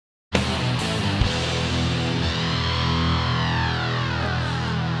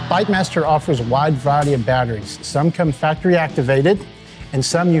BikeMaster offers a wide variety of batteries. Some come factory activated, and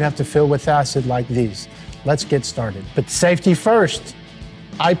some you have to fill with acid like these. Let's get started. But safety first.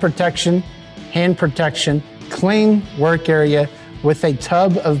 Eye protection, hand protection, clean work area with a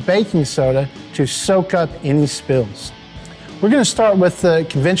tub of baking soda to soak up any spills. We're going to start with the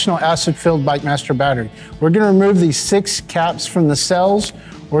conventional acid-filled BikeMaster battery. We're going to remove these 6 caps from the cells.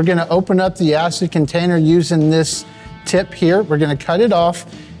 We're going to open up the acid container using this tip here. We're going to cut it off,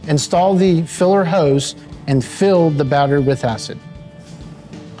 install the filler hose, and fill the battery with acid.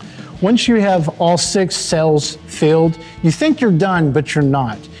 Once you have all 6 cells filled, you think you're done, but you're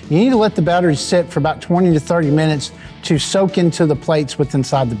not. You need to let the battery sit for about 20 to 30 minutes to soak into the plates within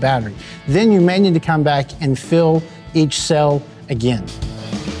inside the battery. Then you may need to come back and fill each cell again.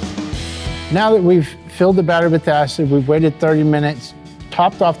 Now that we've filled the battery with acid, we've waited 30 minutes,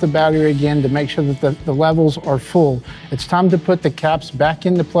 topped off the battery again to make sure that the levels are full. It's time to put the caps back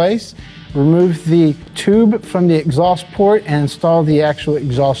into place, remove the tube from the exhaust port, and install the actual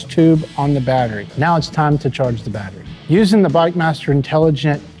exhaust tube on the battery. Now it's time to charge the battery. Using the BikeMaster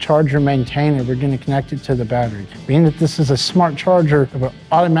Intelligent Charger Maintainer, we're going to connect it to the battery. Being that this is a smart charger, it will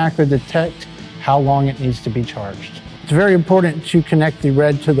automatically detect how long it needs to be charged. It's very important to connect the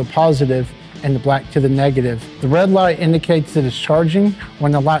red to the positive and the black to the negative. The red light indicates that it's charging.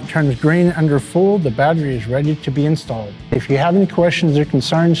 When the light turns green under full, the battery is ready to be installed. If you have any questions or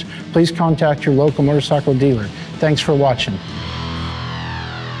concerns, please contact your local motorcycle dealer. Thanks for watching.